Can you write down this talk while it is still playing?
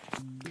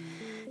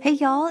Hey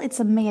y'all,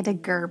 it's Amanda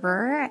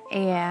Gerber,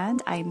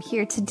 and I'm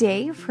here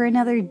today for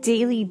another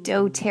daily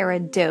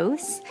doTERRA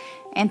dose.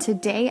 And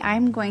today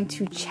I'm going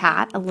to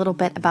chat a little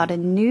bit about a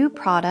new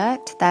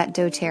product that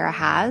doTERRA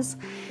has,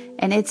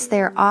 and it's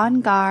their On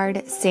Guard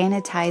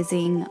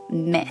Sanitizing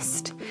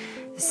Mist.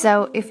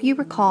 So if you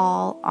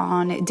recall,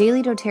 on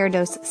Daily doTERRA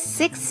Dose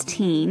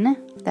 16,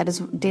 that is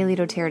Daily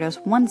doTERRA Dose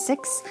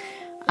 16,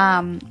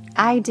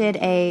 I did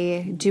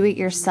a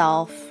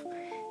do-it-yourself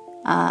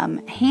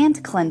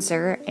hand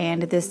cleanser,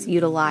 and this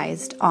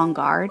utilized On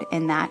Guard,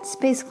 and that's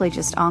basically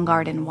just On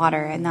Guard and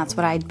water, and that's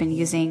what I'd been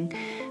using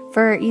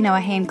for, a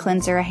hand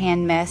cleanser, a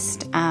hand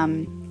mist,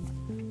 and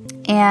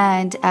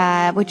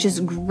which is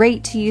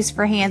great to use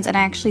for hands, and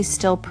I actually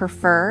still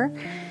prefer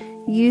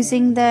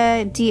using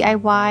the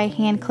DIY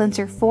hand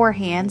cleanser for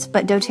hands,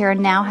 but doTERRA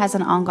now has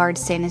an On Guard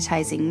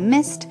sanitizing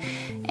mist,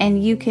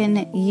 and you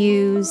can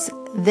use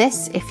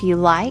this, if you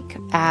like,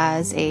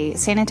 as a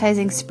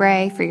sanitizing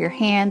spray for your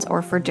hands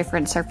or for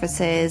different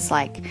surfaces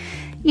like,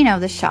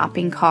 the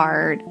shopping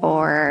cart,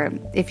 or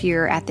if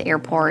you're at the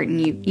airport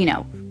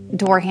and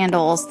door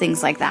handles,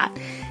 things like that.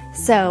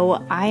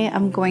 So I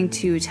am going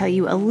to tell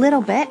you a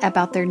little bit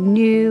about their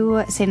new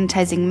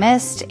sanitizing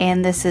mist,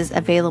 and this is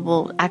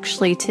available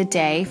actually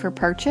today for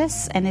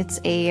purchase, and it's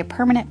a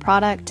permanent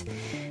product.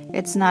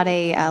 It's not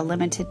a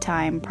limited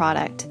time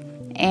product.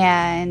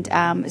 And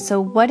so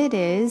what it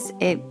is,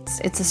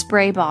 it's a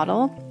spray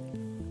bottle,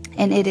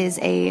 and it is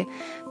a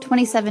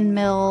 27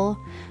 ml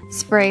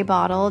spray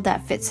bottle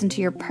that fits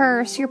into your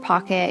purse, your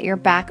pocket, your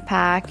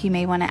backpack. You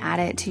may want to add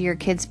it to your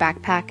kids'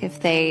 backpack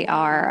if they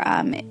are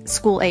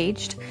school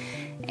aged.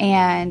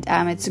 And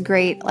it's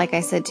great, like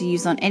I said, to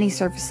use on any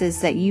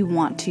surfaces that you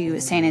want to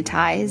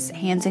sanitize,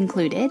 hands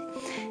included.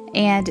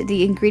 And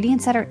the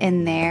ingredients that are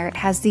in there, it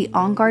has the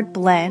On Guard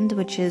blend,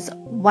 which is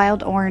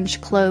wild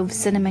orange, clove,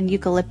 cinnamon,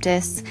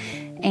 eucalyptus,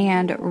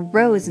 and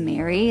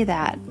rosemary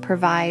that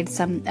provide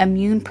some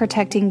immune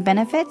protecting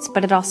benefits,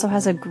 but it also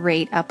has a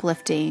great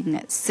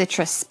uplifting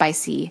citrus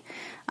spicy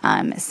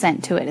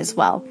scent to it as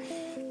well.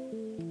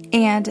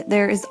 And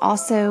there is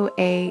also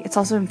it's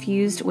also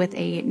infused with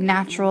a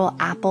natural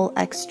apple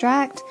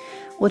extract,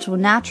 which will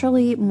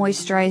naturally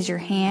moisturize your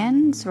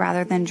hands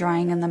rather than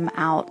drying them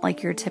out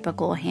like your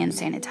typical hand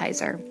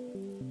sanitizer.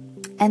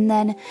 And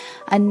then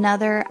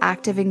another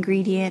active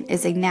ingredient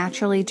is a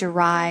naturally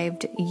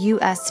derived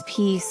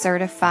USP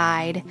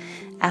certified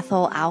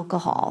ethyl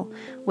alcohol,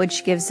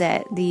 which gives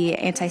it the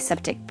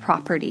antiseptic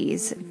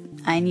properties.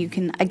 And you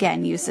can,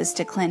 again, use this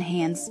to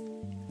cleanse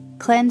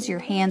your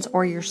hands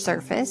or your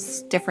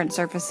different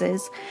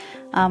surfaces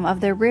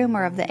of the room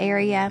or of the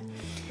area.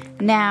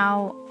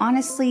 Now,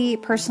 honestly,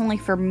 personally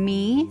for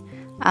me,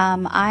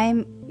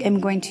 I am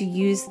going to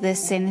use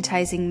this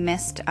sanitizing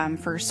mist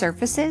for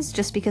surfaces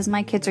just because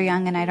my kids are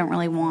young and I don't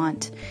really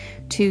want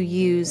to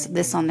use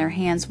this on their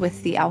hands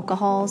with the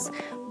alcohols.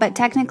 But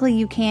technically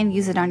you can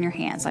use it on your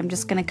hands. I'm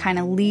just going to kind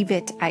of leave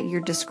it at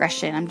your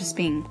discretion. I'm just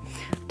being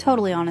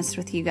totally honest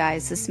with you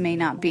guys. This may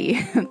not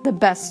be the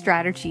best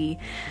strategy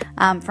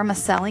from a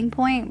selling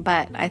point,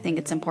 but I think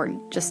it's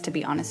important just to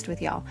be honest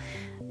with y'all.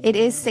 It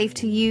is safe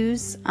to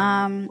use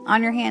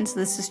on your hands.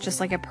 This is just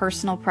like a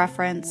personal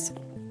preference.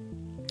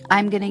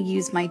 I'm going to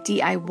use my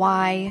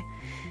DIY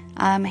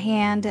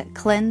hand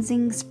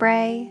cleansing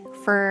spray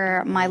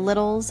for my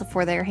littles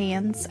for their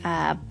hands,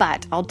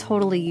 but I'll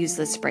totally use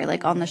this spray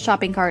like on the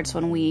shopping carts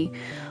when we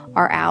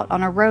are out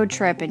on a road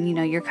trip and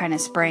you're kind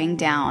of spraying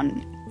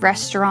down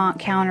restaurant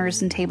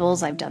counters and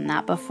tables. I've done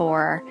that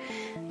before.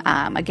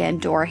 Again,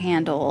 door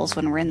handles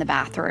when we're in the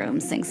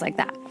bathrooms, things like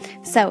that.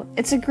 So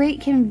it's a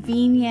great,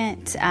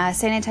 convenient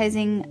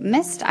sanitizing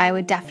mist. I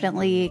would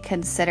definitely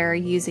consider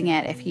using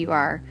it if you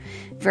are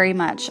very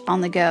much on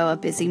the go, a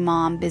busy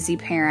mom, busy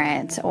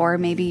parent, or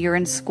maybe you're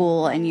in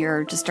school and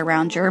you're just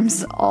around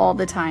germs all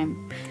the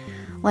time,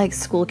 like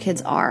school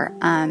kids are,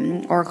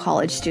 or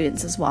college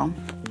students as well.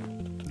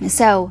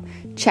 So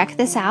check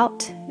this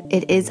out.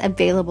 It is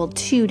available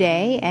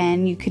today,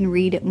 and you can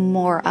read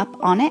more up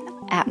on it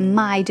at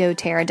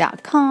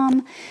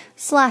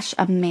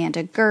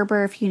mydoterra.com/Amanda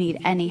Gerber. If you need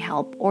any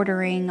help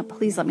ordering,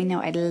 please let me know.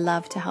 I'd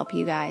love to help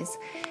you guys.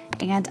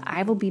 And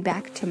I will be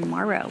back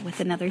tomorrow with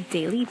another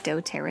daily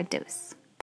doTERRA dose.